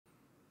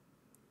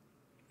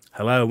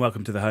Hello and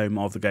welcome to the home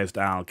of the Ghost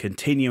Owl,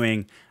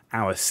 continuing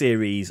our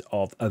series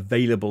of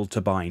available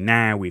to buy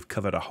now. We've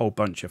covered a whole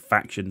bunch of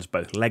factions,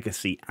 both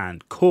legacy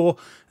and core,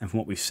 and from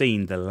what we've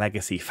seen, the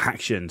legacy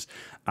factions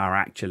are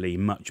actually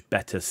much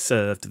better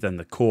served than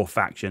the core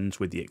factions,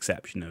 with the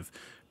exception of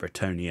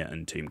Bretonnia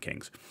and Tomb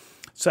Kings.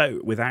 So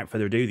without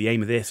further ado, the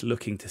aim of this,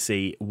 looking to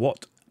see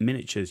what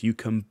miniatures you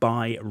can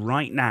buy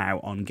right now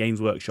on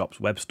Games Workshop's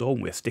web store.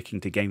 We're sticking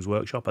to Games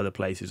Workshop, other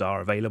places are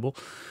available,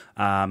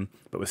 but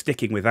we're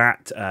sticking with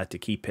that to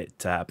keep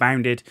it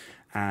bounded,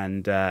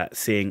 and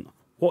seeing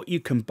what you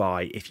can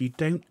buy if you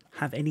don't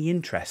have any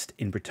interest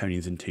in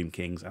Bretonnians and Tomb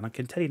Kings. And I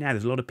can tell you now,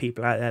 there's a lot of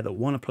people out there that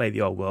want to play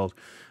the old world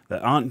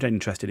that aren't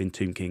interested in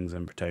Tomb Kings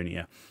and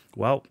Bretonnia.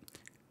 Well,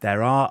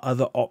 there are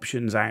other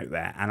options out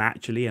there, and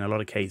actually in a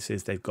lot of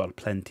cases they've got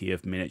plenty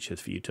of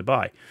miniatures for you to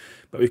buy.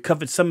 But we've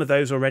covered some of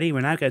those already.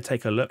 We're now going to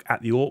take a look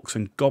at the Orcs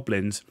and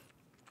Goblins,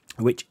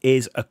 which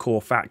is a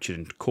core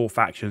faction. Core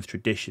factions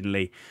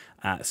traditionally,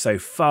 so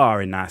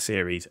far in our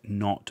series,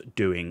 not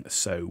doing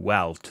so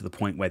well, to the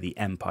point where the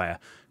Empire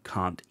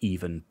can't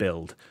even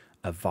build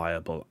a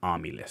viable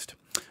army list.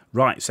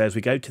 Right, so as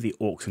we go to the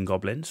Orcs and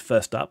Goblins,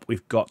 first up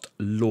we've got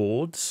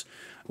Lords.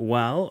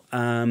 Well,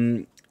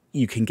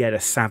 you can get a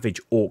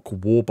Savage Orc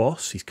War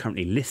Boss. He's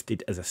currently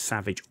listed as a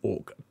Savage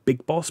Orc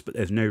Big Boss, but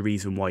there's no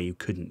reason why you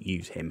couldn't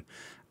use him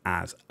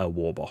as a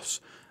War Boss.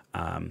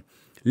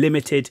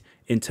 Limited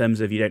in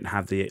terms of you don't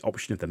have the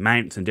option of the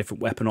mounts and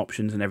different weapon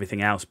options and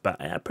everything else, but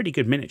a pretty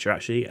good miniature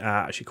actually.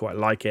 Actually quite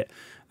like it.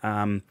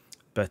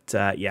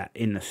 Yeah,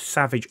 in the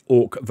Savage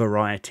Orc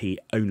variety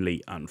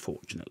only,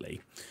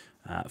 unfortunately,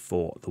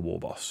 for the War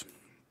Boss.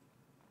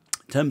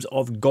 In terms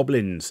of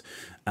goblins,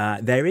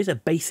 there is a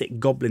basic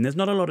goblin. There's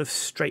not a lot of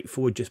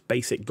straightforward, just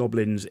basic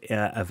goblins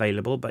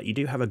available, but you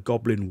do have a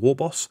goblin war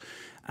boss.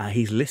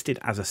 He's listed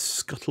as a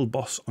scuttle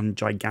boss on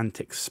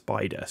gigantic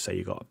spider. So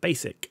you've got a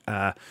basic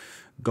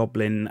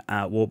goblin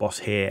war boss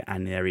here,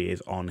 and there he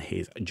is on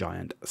his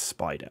giant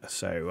spider.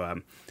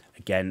 So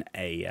again,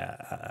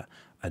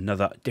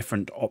 another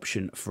different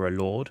option for a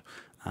lord,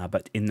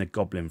 but in the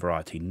goblin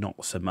variety,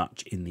 not so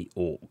much in the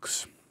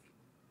orcs.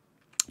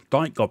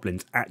 Night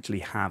Goblins actually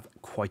have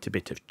quite a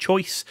bit of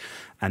choice,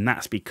 and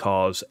that's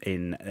because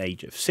in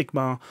Age of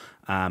Sigmar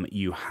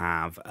you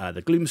have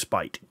the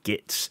Gloomspite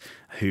Gits,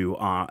 who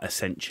are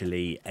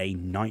essentially a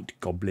Night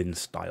Goblin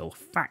style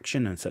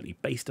faction, and certainly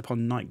based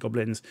upon Night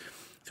Goblins.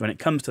 So when it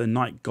comes to the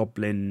Night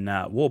Goblin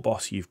War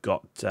Boss, you've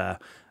got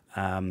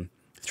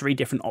three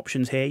different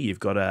options here. You've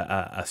got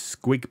a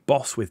Squig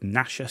Boss with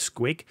Nasher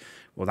Squig.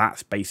 Well,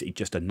 that's basically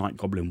just a Night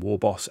Goblin War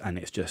Boss, and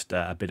it's just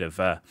a bit of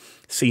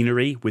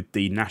scenery with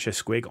the Nasher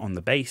Squig on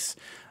the base.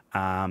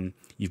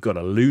 You've got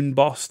a Loon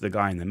Boss, the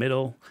guy in the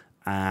middle,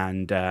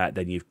 and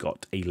then you've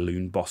got a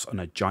Loon Boss on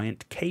a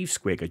Giant Cave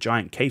Squig. A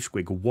Giant Cave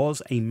Squig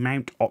was a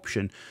mount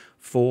option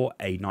for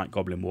a Night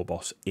Goblin War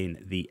Boss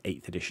in the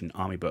 8th edition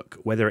army book.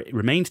 Whether it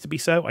remains to be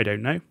so, I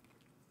don't know.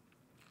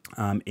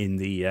 In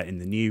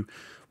the new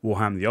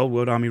Warhammer The Old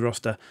World army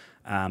roster,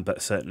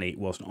 but certainly it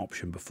was an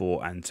option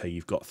before, and so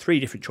you've got three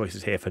different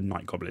choices here for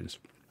Night Goblins.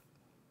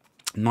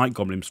 Night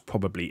Goblins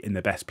probably in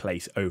the best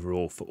place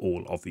overall for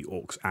all of the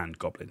Orcs and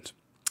Goblins.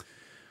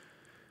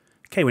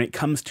 Okay, when it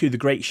comes to the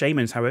Great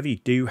Shamans, however, you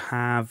do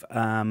have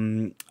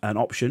an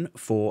option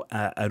for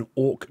an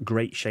Orc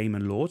Great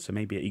Shaman Lord. So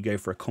maybe you go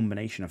for a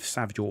combination of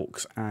Savage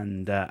Orcs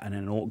and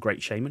an Orc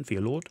Great Shaman for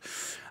your Lord.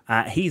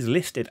 He's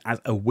listed as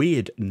a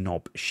Weird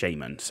Knob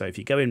Shaman. So if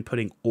you go in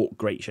putting Orc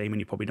Great Shaman,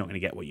 you're probably not going to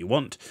get what you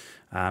want.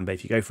 But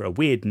if you go for a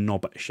Weird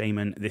Knob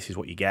Shaman, this is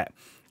what you get.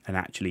 And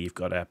actually, you've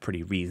got a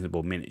pretty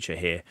reasonable miniature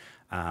here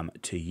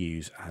to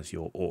use as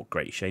your Orc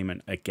Great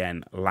Shaman.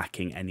 Again,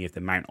 lacking any of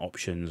the mount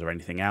options or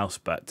anything else.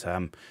 But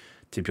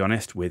to be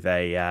honest, with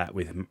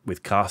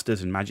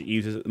casters and magic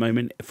users at the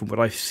moment, from what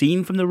I've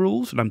seen from the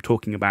rules, and I'm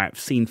talking about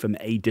seen from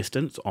a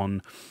distance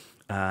on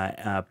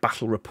a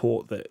battle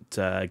report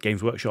that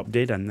Games Workshop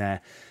did and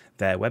their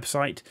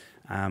website,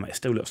 it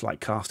still looks like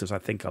casters I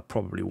think I'll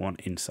probably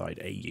want inside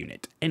a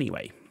unit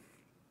anyway.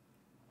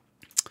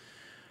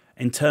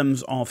 In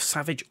terms of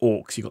Savage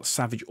Orcs, you've got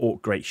Savage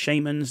Orc Great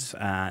Shamans.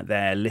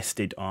 They're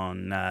listed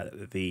on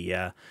the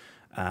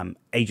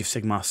Age of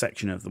Sigmar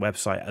section of the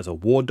website as a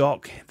War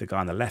Doc, the guy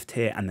on the left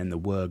here, and then the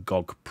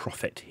Wergog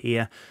Prophet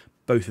here.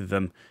 Both of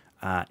them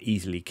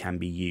easily can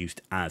be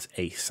used as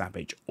a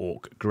Savage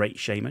Orc Great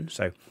Shaman.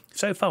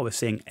 So far we're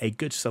seeing a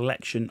good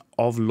selection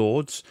of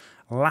Lords,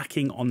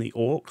 lacking on the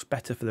Orcs,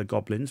 better for the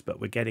Goblins,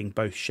 but we're getting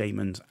both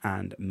Shamans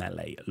and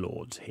Melee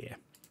Lords here.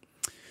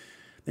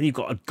 Then you've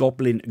got a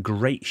Goblin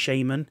Great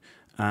Shaman.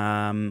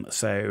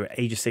 So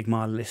Age of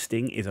Sigmar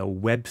listing is a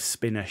Web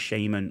Spinner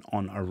Shaman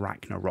on a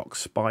Ragnarok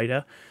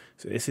Spider.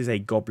 So this is a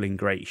Goblin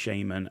Great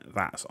Shaman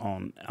that's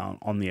on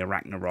the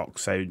Ragnarok.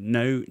 So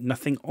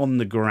nothing on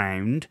the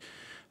ground.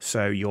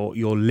 So you're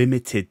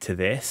limited to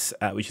this,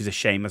 which is a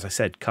shame. As I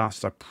said,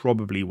 casters I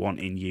probably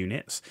want in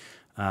units.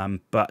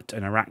 But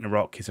an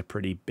Ragnarok is a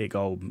pretty big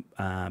old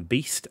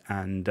beast,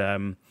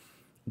 and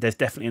there's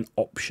definitely an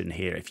option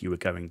here if you were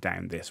going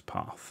down this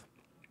path.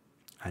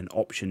 And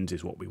options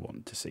is what we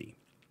want to see.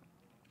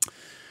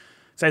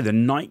 So the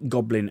Night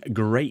Goblin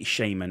Great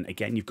Shaman,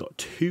 again, you've got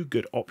two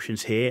good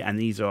options here, and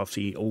these are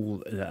obviously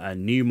all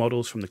new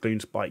models from the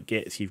Gloomspite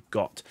Gits. You've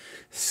got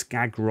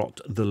Skagrot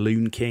the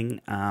Loon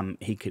King.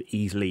 He could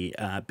easily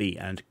be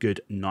a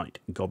good Night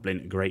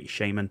Goblin Great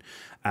Shaman.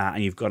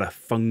 And you've got a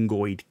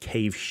Fungoid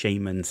Cave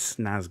Shaman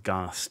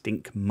Snazgar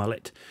Stink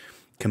Mullet,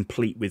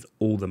 complete with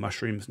all the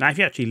mushrooms. Now, if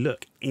you actually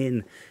look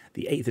in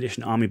the 8th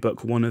edition army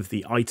book, one of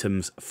the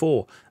items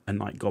for a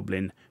Night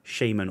Goblin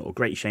Shaman or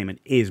Great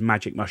Shaman is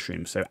magic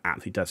mushrooms, so it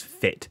absolutely does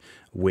fit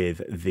with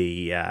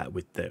the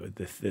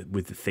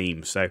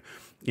theme. So,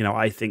 you know,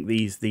 I think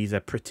these are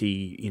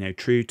pretty, you know,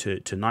 true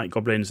to Night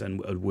Goblins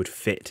and would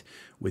fit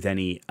with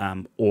any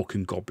Orc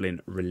and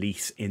Goblin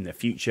release in the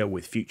future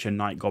with future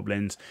Night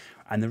Goblins.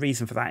 And the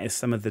reason for that is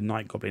some of the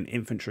Night Goblin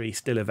infantry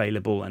still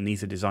available, and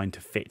these are designed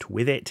to fit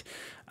with it.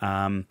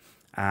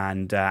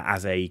 And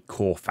as a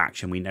core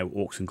faction, we know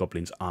Orcs and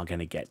Goblins are going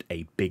to get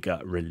a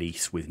bigger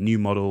release with new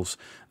models,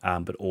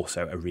 but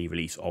also a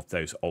re-release of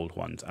those old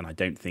ones. And I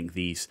don't think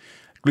these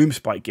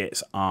Gloomspite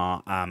Gits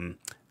are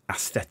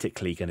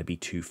aesthetically going to be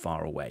too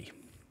far away.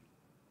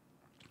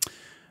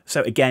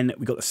 So again,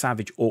 we've got the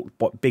Savage Orc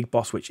Big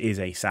Boss, which is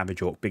a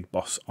Savage Orc Big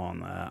Boss on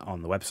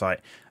the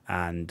website.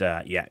 And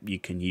yeah, you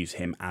can use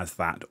him as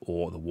that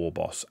or the War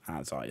Boss,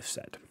 as I've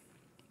said.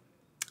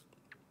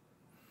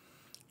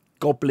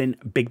 Goblin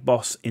Big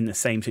Boss in the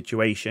same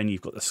situation. You've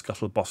got the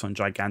Scuttle Boss on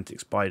Gigantic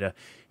Spider.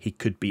 He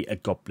could be a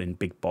Goblin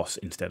Big Boss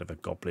instead of a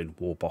Goblin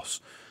War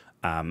Boss.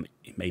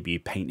 Maybe you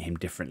paint him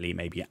differently.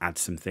 Maybe you add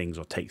some things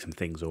or take some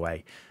things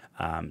away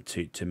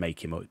to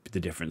make him the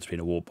difference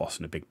between a War Boss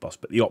and a Big Boss.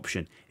 But the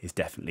option is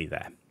definitely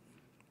there.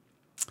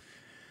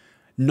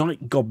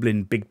 Night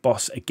Goblin Big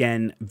Boss,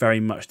 again,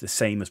 very much the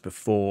same as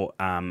before.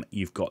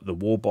 You've got the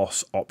War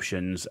Boss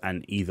options,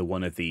 and either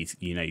one of these,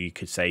 you know, you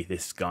could say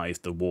this guy's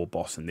the War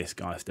Boss and this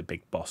guy's the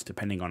Big Boss,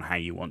 depending on how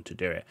you want to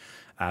do it.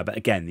 But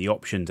again, the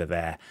options are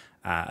there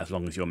as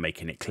long as you're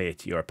making it clear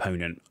to your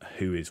opponent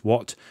who is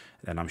what,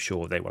 then I'm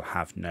sure they will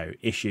have no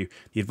issue.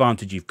 The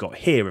advantage you've got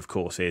here, of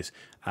course, is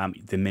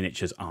the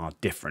miniatures are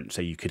different,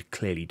 so you could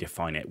clearly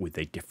define it with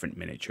a different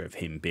miniature of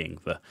him being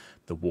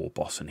the War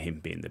Boss and him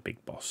being the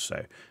Big Boss.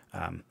 So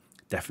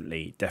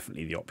definitely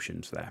the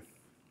options there.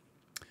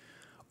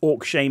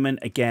 Orc Shaman,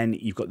 again,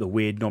 you've got the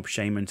weird knob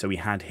shaman, so we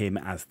had him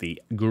as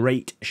the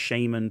Great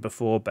Shaman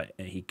before, but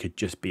he could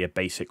just be a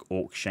basic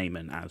Orc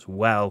Shaman as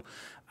well.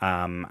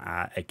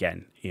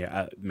 Again,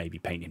 yeah, maybe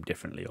paint him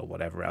differently or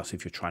whatever else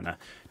if you're trying to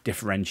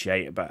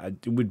differentiate, but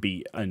it would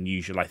be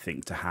unusual, I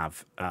think, to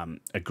have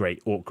a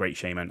Great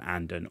Shaman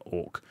and an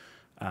Orc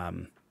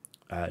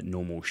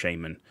normal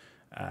Shaman.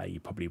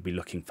 You'd probably be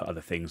looking for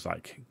other things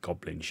like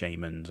Goblin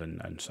Shamans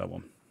and so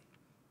on.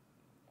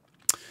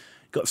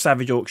 Got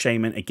Savage Orc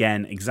Shaman,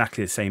 again,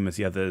 exactly the same as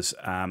the others.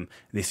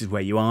 This is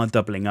where you are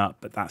doubling up,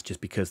 but that's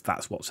just because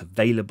that's what's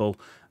available.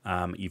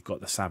 You've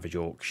got the Savage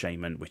Orc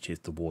Shaman, which is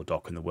the War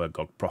Doc and the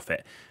Wargog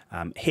Prophet.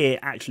 Here,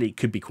 actually, it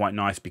could be quite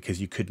nice because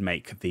you could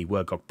make the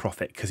Wargog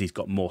Prophet, because he's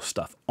got more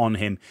stuff on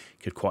him,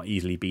 could quite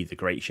easily be the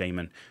Great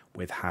Shaman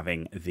with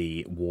having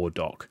the War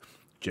Doc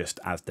just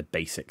as the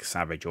basic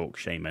Savage Orc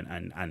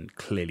Shaman and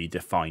clearly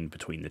defined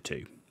between the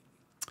two.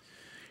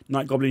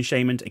 Night Goblin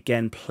Shamans,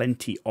 again,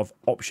 plenty of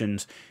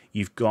options.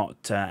 You've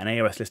got an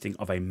AOS listing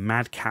of a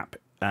Madcap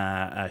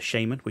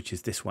Shaman, which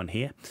is this one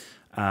here.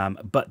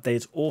 But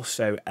there's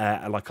also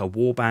like a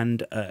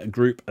warband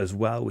group as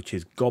well, which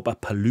is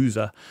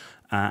Gobapalooza.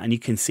 And you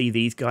can see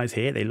these guys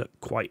here. They look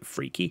quite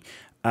freaky.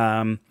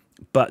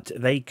 But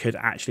they could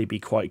actually be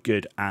quite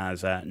good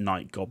as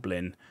Night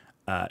Goblin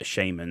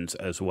Shamans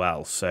as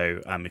well.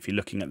 So if you're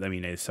looking at them, you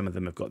know, some of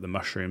them have got the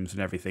mushrooms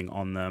and everything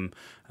on them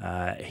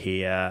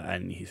here,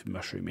 and his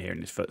mushroom here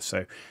in his foot.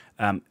 So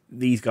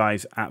these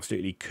guys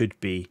absolutely could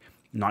be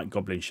Night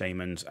Goblin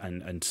Shamans,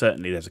 and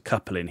certainly there's a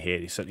couple in here.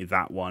 There's certainly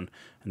that one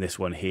and this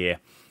one here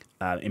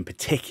in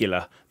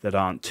particular that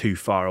aren't too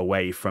far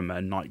away from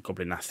a Night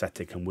Goblin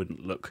aesthetic and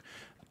wouldn't look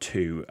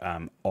too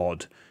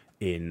odd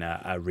in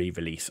a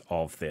re-release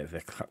of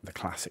the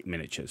classic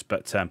miniatures.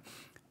 But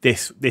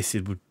this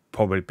would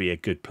probably be a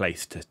good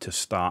place to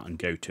start and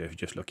go to if you're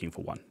just looking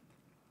for one.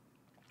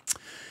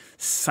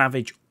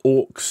 Savage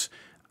Orcs.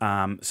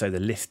 So the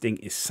listing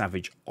is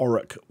Savage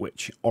Orc,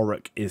 which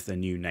Orc is the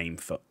new name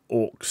for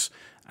Orcs.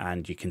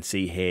 And you can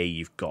see here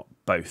you've got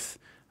both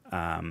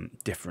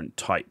different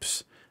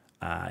types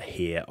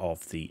here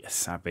of the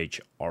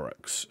Savage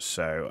Orcs.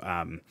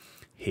 So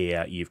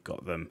here you've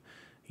got them,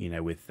 you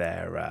know, with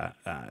their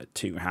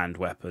two-hand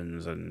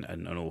weapons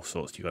and all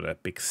sorts. You've got a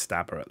big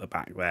stabber at the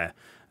back there.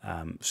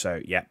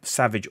 So yeah,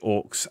 Savage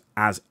Orcs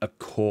as a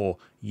core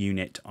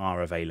unit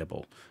are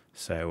available.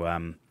 So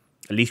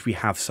at least we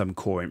have some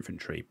core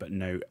infantry, but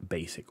no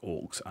basic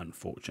orcs,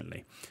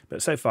 unfortunately.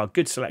 But so far,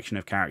 good selection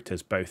of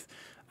characters, both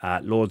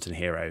lords and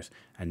heroes,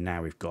 and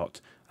now we've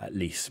got at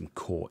least some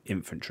core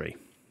infantry.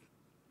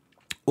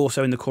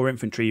 Also in the core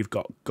infantry, you've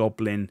got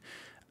Goblin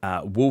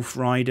Wolf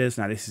Riders.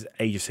 Now this is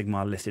Age of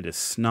Sigmar listed as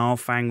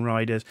Snarlfang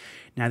Riders.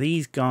 Now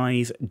these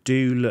guys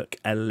do look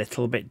a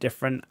little bit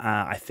different.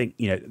 I think,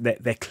 you know,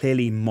 they're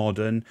clearly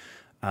modern,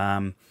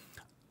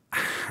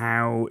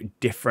 How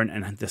different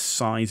and the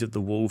size of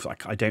the wolves,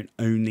 I don't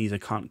own these, I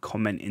can't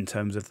comment in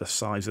terms of the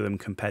size of them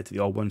compared to the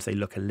old ones. They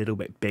look a little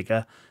bit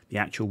bigger, the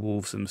actual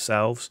wolves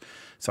themselves.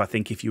 So I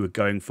think if you were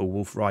going for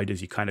wolf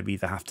riders, you kind of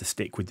either have to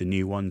stick with the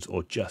new ones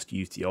or just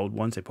use the old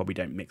ones. They probably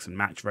don't mix and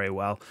match very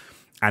well.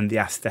 And the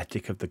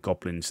aesthetic of the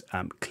goblins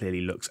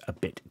clearly looks a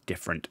bit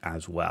different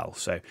as well.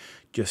 So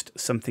just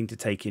something to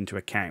take into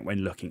account when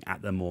looking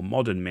at the more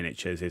modern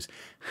miniatures is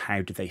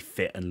how do they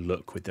fit and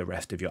look with the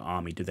rest of your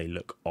army? Do they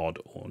look odd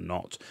or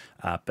not?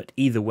 But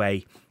either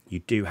way, you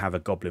do have a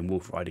Goblin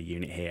Wolf Rider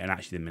unit here, and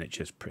actually the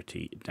miniature's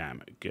pretty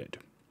damn good.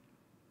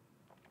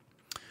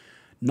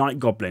 Night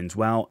Goblins,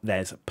 well,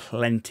 there's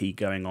plenty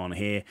going on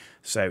here.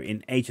 So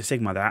in Age of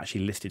Sigmar, they're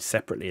actually listed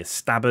separately as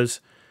stabbers,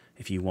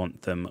 if you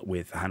want them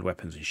with hand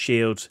weapons and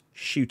shields,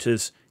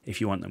 shooters,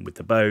 if you want them with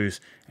the bows,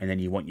 and then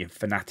you want your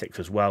fanatics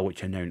as well,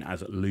 which are known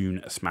as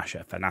Loon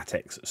Smasher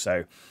fanatics.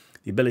 So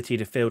the ability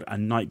to field a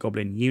Night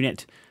Goblin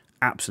unit,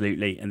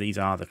 absolutely, and these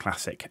are the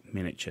classic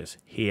miniatures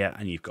here,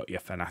 and you've got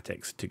your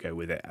fanatics to go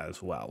with it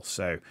as well.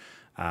 So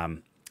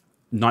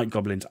Night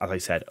Goblins, as I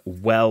said,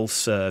 well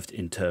served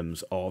in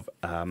terms of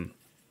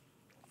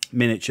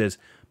miniatures,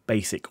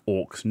 basic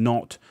orcs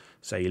not.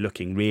 So you're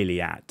looking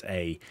really at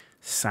a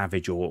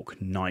Savage Orc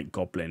Night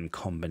Goblin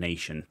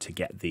combination to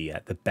get the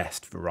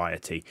best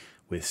variety,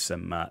 with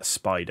some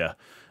spider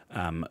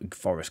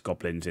forest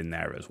goblins in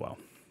there as well.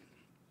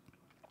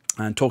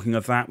 And talking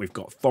of that, we've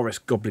got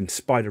Forest Goblin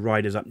Spider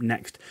Riders up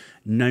next,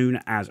 known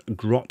as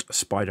Grot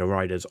Spider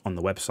Riders on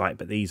the website,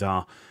 but these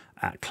are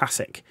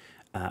classic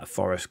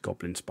Forest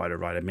Goblin Spider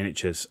Rider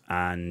miniatures,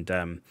 and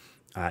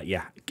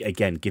yeah,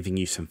 again, giving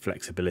you some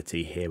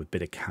flexibility here with a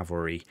bit of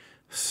cavalry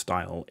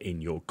style in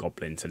your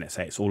goblins, and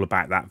it's all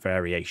about that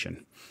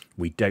variation.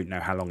 We don't know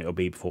how long it'll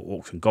be before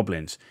Orcs and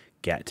Goblins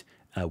get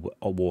a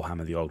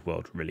Warhammer The Old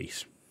World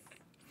release.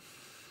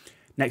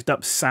 Next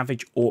up,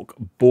 Savage Orc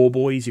Boar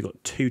Boys. You've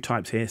got two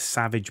types here,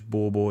 Savage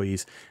Boar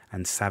Boys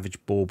and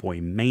Savage Boar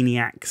Boy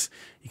Maniacs.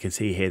 You can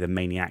see here the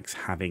Maniacs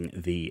having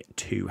the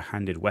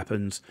two-handed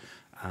weapons,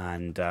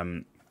 and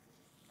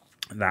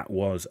that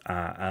was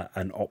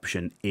an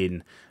option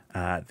in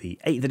the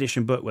 8th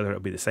edition book. Whether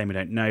it'll be the same, I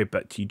don't know,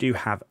 but you do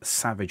have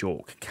Savage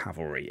Orc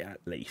Cavalry at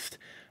least.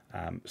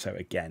 So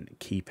again,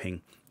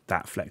 keeping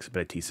that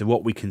flexibility. So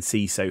what we can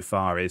see so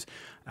far is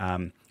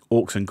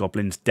Orcs and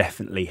Goblins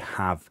definitely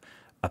have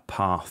a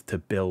path to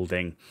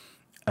building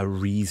a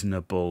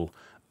reasonable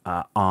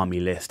army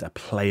list, a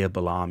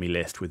playable army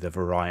list with a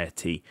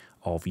variety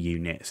of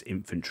units,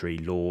 infantry,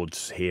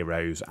 lords,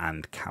 heroes,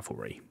 and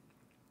cavalry.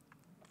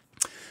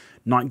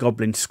 Night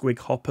Goblin Squig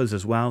Hoppers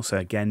as well. So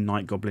again,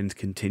 Night Goblins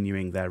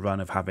continuing their run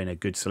of having a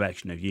good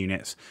selection of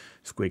units.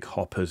 Squig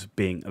Hoppers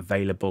being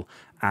available,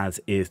 as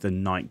is the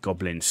Night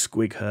Goblin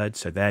Squig Herd.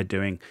 So they're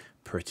doing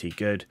pretty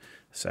good.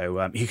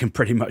 So you can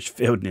pretty much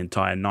field an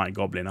entire Night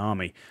Goblin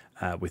army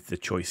with the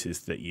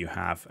choices that you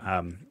have.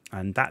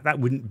 And that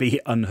wouldn't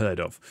be unheard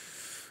of.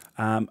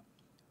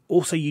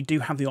 Also, you do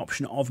have the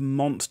option of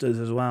monsters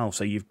as well.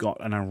 So you've got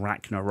an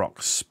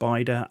Arachnarok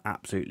Spider,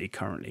 absolutely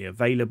currently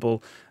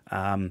available.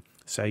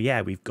 So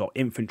yeah, we've got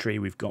infantry,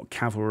 we've got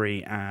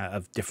cavalry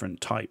of different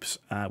types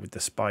with the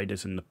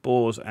spiders and the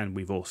boars, and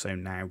we've also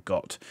now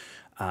got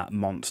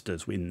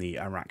monsters in the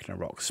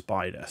Arachnarok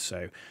Spider.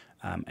 So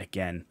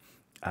again,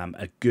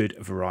 a good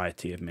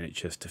variety of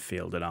miniatures to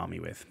field an army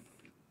with.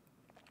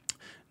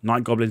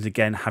 Night Goblins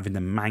again having the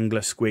Mangler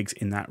Squigs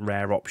in that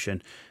rare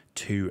option.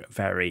 Two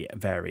very,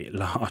 very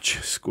large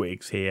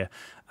squigs here,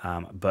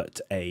 but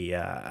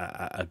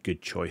a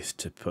good choice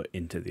to put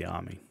into the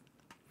army.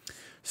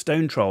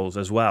 Stone Trolls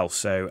as well,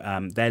 so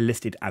they're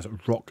listed as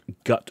Rock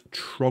Gut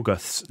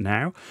Troggoths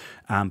now,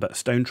 but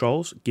Stone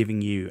Trolls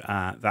giving you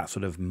that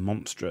sort of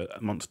monster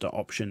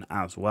option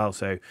as well.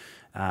 So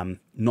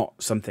not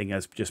something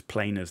as just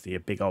plain as the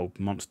big old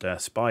monster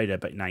spider,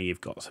 but now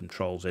you've got some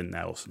trolls in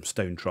there, or some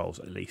stone trolls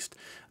at least.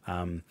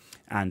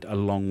 And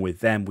along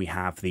with them, we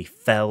have the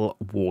Fell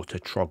Water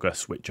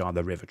Troggus, which are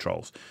the river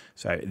trolls.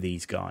 So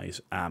these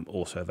guys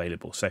also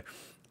available. So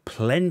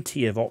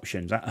plenty of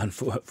options.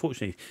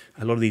 Unfortunately,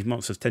 a lot of these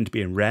monsters tend to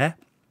be in rare.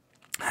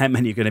 How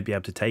many you're going to be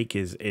able to take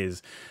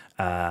is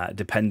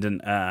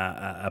dependent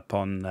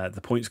upon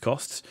the points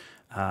costs,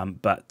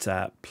 but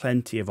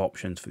plenty of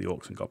options for the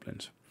Orcs and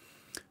Goblins.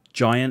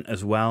 Giant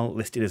as well,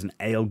 listed as an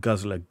Ale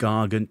Guzzler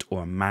Gargant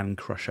or a Man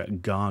Crusher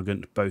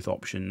Gargant. Both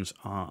options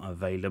are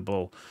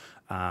available.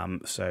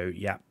 So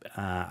yeah,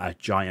 a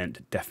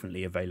Giant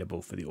definitely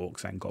available for the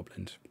Orcs and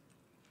Goblins.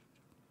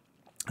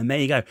 And there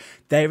you go.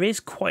 There is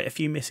quite a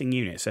few missing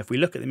units. So if we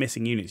look at the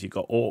missing units, you've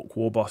got Orc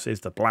War Bosses.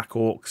 The Black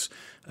Orcs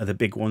are the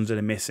big ones that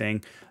are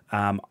missing.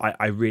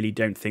 I really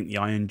don't think the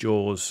Iron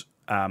Jaws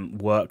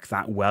work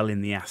that well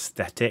in the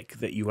aesthetic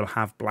that you will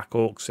have Black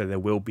Orcs. So there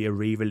will be a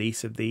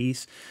re-release of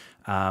these.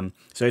 So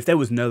if there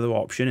was no other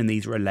option and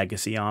these were a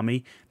legacy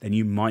army, then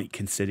you might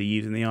consider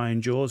using the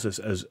Iron Jaws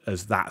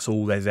as that's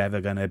all there's ever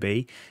going to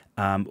be,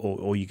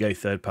 or you go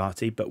third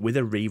party. But with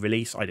a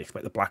re-release, I'd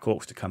expect the Black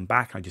Orcs to come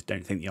back. I just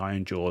don't think the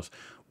Iron Jaws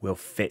will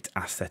fit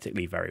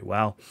aesthetically very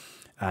well.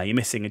 You're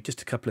missing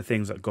just a couple of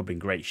things like Goblin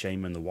Great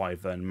Shaman, the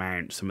Wyvern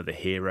Mount, some of the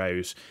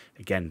heroes,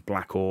 again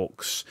Black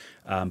Orcs,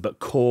 but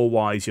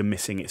core-wise you're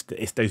missing, it's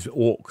those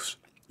Orcs.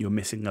 You're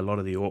missing a lot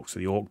of the Orcs, so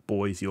the Orc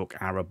boys, the Orc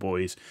Arrow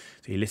boys,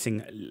 so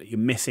you're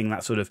missing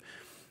that sort of,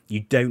 you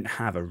don't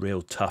have a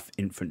real tough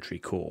infantry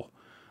core.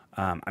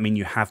 I mean,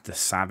 you have the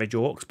Savage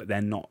Orcs, but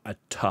they're not a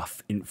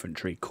tough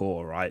infantry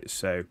core, right?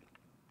 So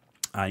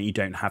you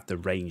don't have the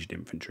ranged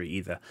infantry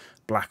either.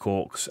 Black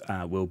Orcs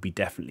will be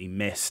definitely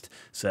missed,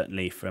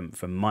 certainly from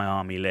my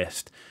army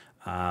list.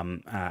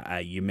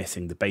 You're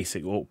missing the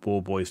basic Orc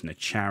Boar Boys and the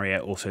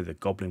Chariot, also the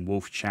Goblin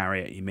Wolf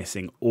Chariot. You're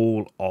missing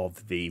all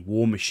of the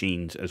War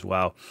Machines as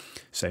well.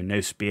 So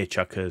no Spear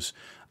Chuckers,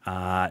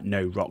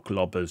 no Rock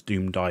Lobbers,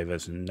 Doom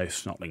Divers, and no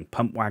Snotling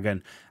Pump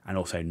Wagon, and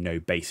also no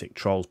basic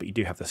Trolls, but you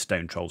do have the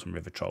Stone Trolls and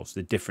River Trolls.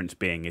 The difference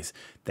being is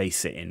they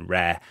sit in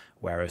rare,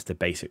 whereas the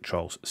basic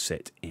Trolls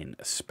sit in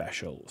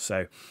special.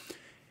 So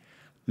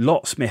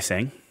lots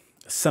missing.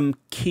 Some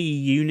key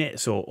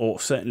units, or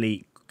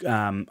certainly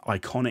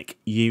iconic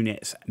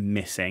units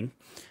missing,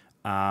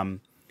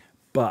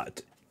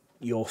 but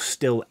you're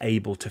still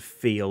able to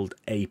field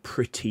a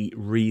pretty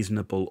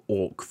reasonable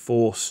Orc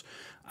force.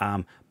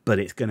 But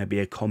it's going to be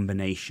a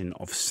combination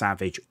of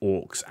Savage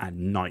Orcs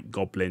and Night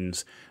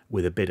Goblins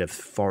with a bit of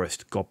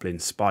Forest Goblin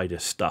Spider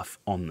stuff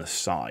on the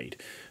side.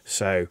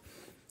 So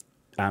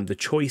the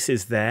choice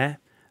is there,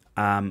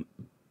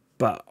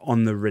 but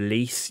on the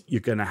release,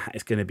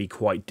 it's going to be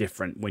quite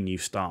different when you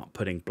start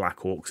putting Black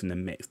Orcs in the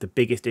mix. The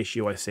biggest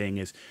issue I'm seeing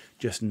is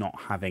just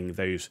not having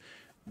those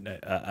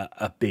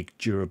a big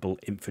durable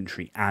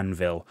infantry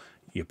anvil.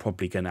 You're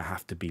probably going to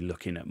have to be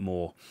looking at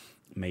more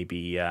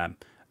maybe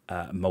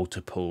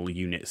multiple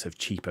units of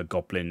cheaper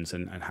goblins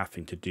and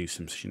having to do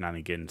some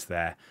shenanigans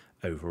there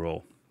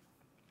overall.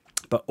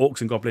 But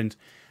Orcs and Goblins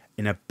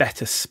in a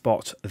better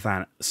spot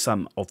than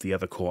some of the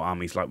other core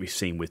armies, like we've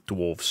seen with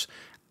Dwarves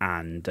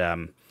and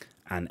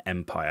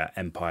Empire.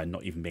 Empire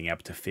not even being able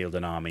to field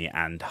an army,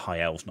 and High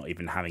Elves not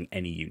even having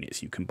any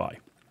units you can buy.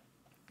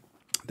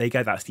 There you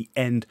go, that's the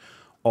end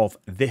of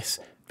this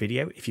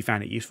video. If you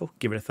found it useful,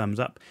 give it a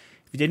thumbs up.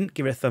 If you didn't,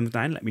 give it a thumbs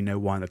down. Let me know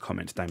why in the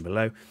comments down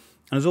below.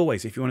 And as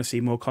always, if you want to see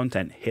more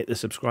content, hit the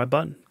subscribe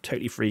button.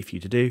 Totally free for you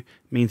to do. It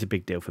means a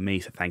big deal for me,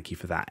 so thank you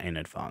for that in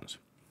advance.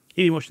 If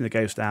you're watching the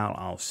Ghost Owl,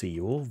 I'll see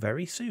you all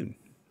very soon.